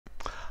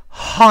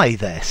Hi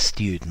there,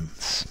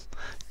 students.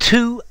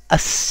 To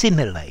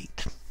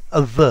assimilate,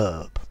 a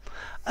verb.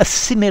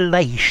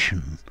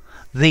 Assimilation,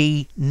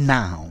 the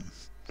noun.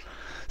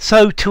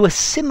 So to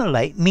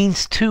assimilate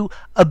means to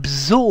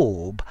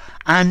absorb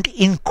and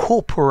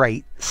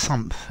incorporate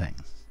something.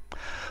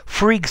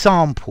 For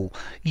example,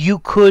 you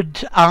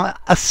could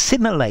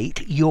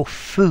assimilate your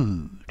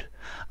food.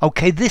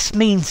 Okay, this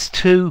means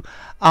to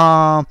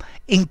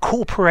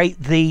incorporate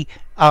the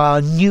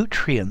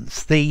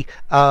nutrients, the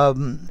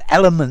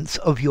elements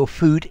of your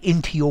food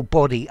into your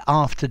body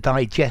after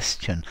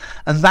digestion,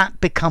 and that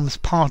becomes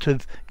part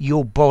of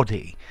your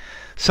body.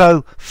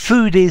 So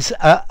food is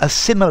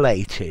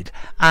assimilated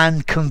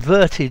and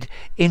converted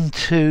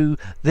into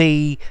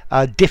the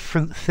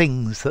different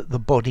things that the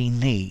body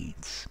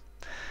needs.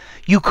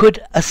 You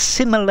could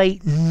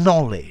assimilate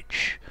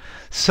knowledge.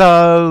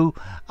 So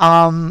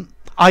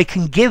I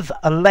can give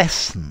a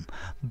lesson,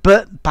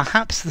 but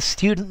perhaps the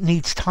student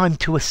needs time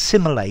to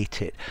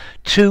assimilate it,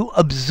 to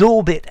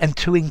absorb it and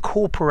to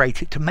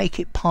incorporate it, to make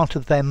it part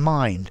of their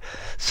mind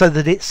so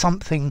that it's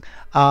something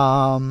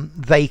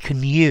they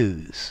can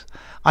use.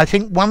 I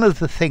think one of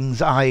the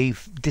things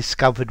I've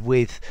discovered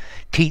with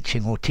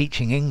teaching, or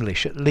teaching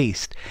English at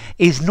least,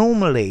 is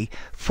normally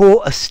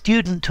for a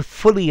student to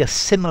fully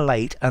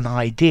assimilate an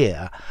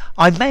idea,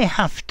 I may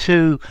have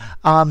to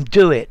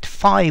do it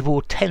 5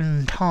 or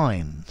 10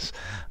 times,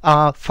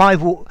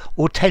 5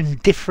 or 10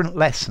 different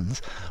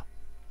lessons,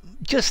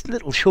 just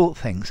little short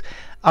things,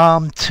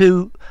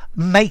 to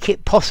make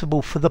it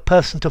possible for the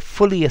person to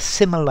fully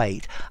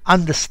assimilate,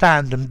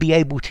 understand and be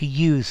able to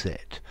use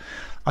it.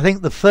 I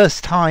think the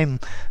first time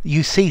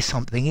you see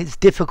something, it's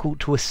difficult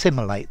to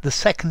assimilate. The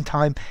second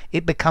time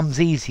it becomes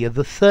easier.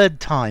 The third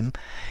time,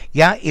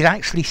 yeah, it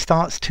actually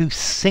starts to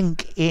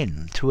sink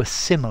in, to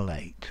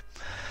assimilate.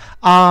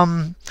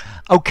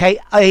 Okay,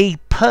 a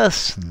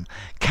person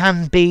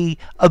can be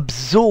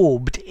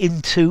absorbed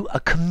into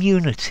a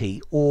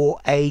community or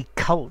a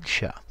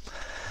culture.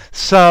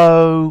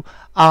 So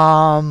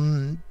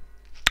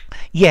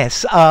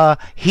yes,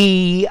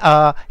 he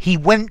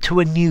went to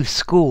a new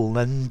school,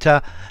 and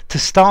to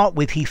start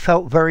with he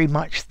felt very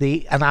much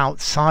an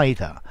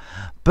outsider.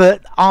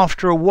 But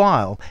after a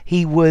while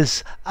he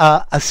was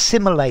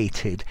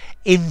assimilated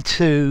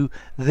into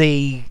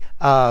the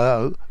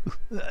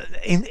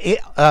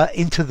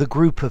into the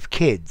group of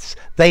kids.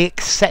 They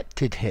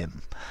accepted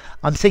him.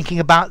 I'm thinking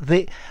about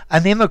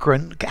an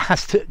immigrant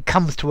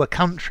comes to a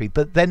country,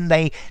 but then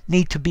they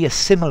need to be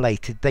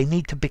assimilated. They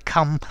need to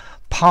become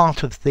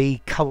part of the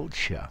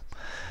culture.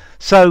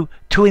 So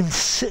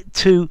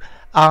to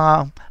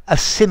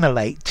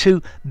assimilate,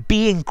 to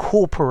be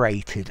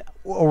incorporated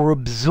or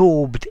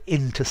absorbed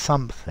into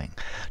something,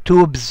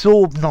 to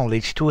absorb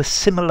knowledge, to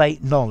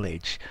assimilate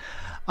knowledge.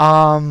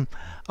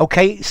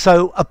 Okay,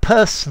 so a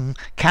person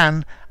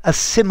can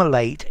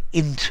assimilate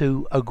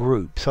into a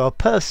group. So a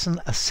person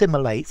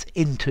assimilates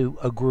into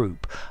a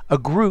group. A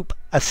group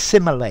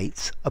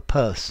assimilates a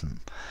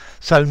person.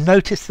 So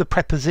notice the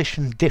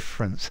preposition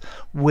difference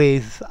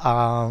with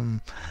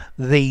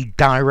the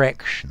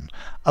direction.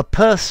 A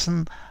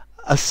person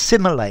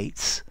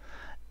assimilates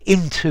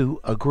into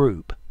a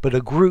group, but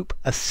a group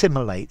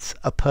assimilates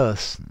a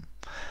person.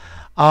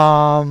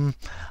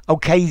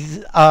 Okay,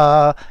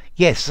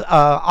 yes,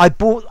 I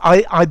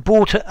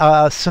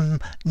bought some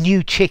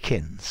new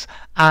chickens,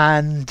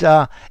 and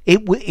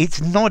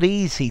it's not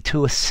easy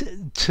to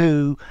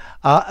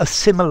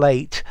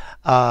assimilate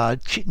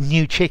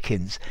new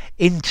chickens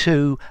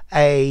into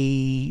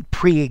a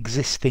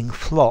pre-existing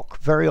flock.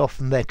 Very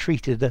often they're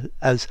treated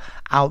as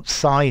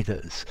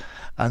outsiders,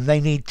 and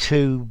they need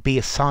to be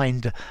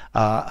assigned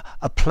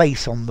a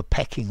place on the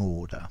pecking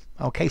order.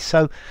 Okay,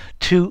 so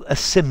to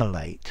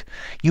assimilate,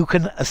 you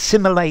can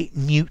assimilate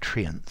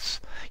nutrients.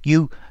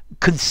 You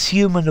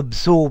consume and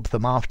absorb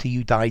them after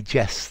you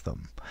digest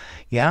them.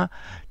 Yeah,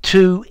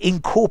 to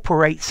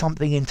incorporate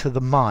something into the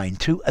mind,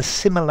 to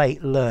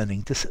assimilate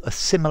learning, to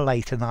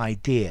assimilate an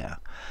idea,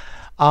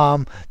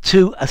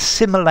 to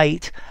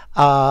assimilate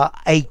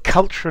a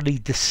culturally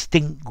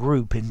distinct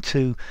group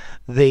into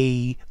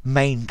the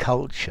main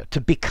culture, to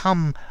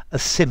become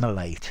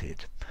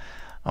assimilated.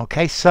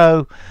 Okay,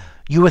 so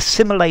you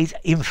assimilate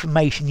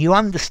information, you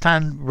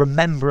understand,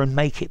 remember and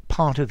make it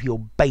part of your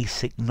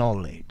basic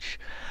knowledge.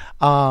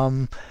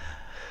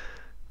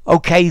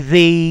 Okay,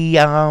 the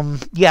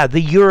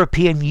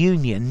European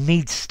Union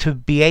needs to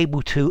be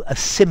able to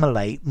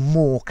assimilate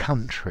more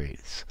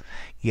countries.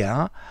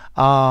 Yeah,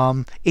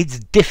 it's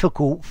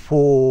difficult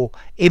for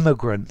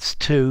immigrants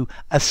to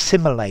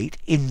assimilate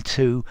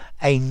into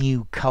a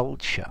new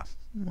culture.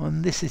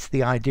 And this is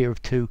the idea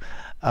of to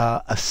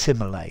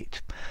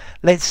assimilate.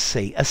 Let's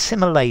see,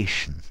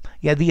 assimilation.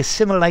 Yeah, the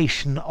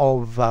assimilation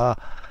of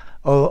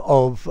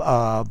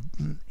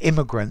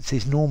immigrants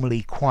is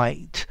normally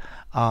quite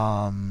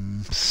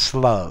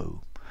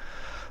slow.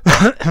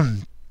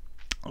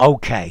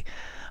 Okay,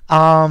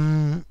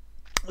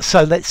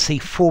 so let's see,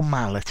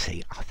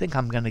 formality. I think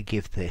I'm going to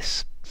give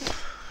this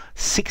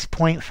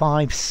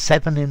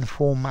 6.57 in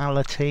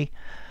formality.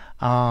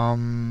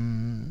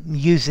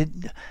 Use it,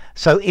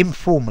 so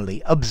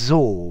informally,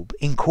 absorb,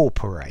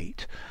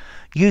 incorporate.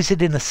 Use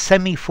it in a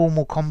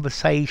semi-formal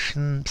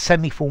conversation,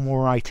 semi-formal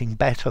writing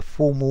better,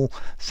 formal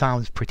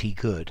sounds pretty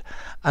good.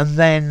 And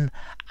then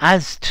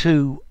as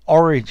to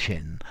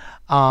origin,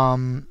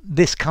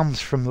 this comes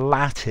from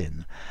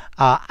Latin,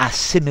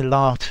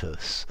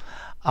 assimilatus,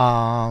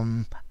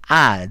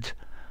 add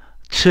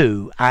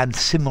to, and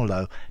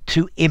simulo,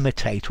 to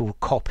imitate or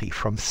copy,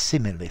 from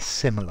similis,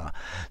 similar.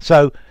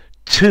 So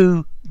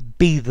to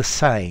be the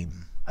same.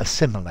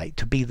 Assimilate,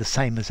 to be the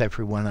same as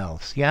everyone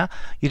else. Yeah,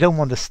 you don't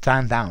want to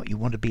stand out, you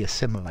want to be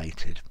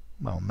assimilated.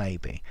 Well,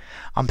 maybe.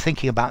 I'm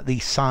thinking about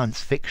these science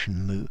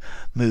fiction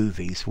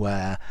movies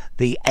where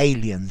the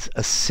aliens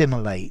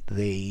assimilate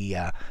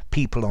the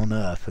people on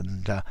Earth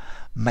and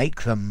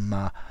make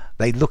them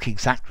they look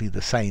exactly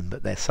the same,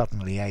 but they're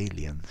suddenly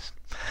aliens.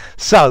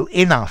 So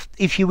enough.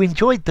 If you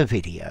enjoyed the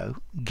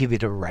video, give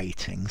it a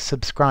rating,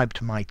 subscribe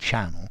to my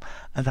channel,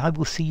 and I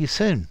will see you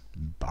soon.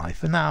 Bye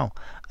for now.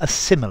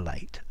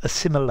 Assimilate,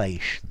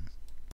 assimilation.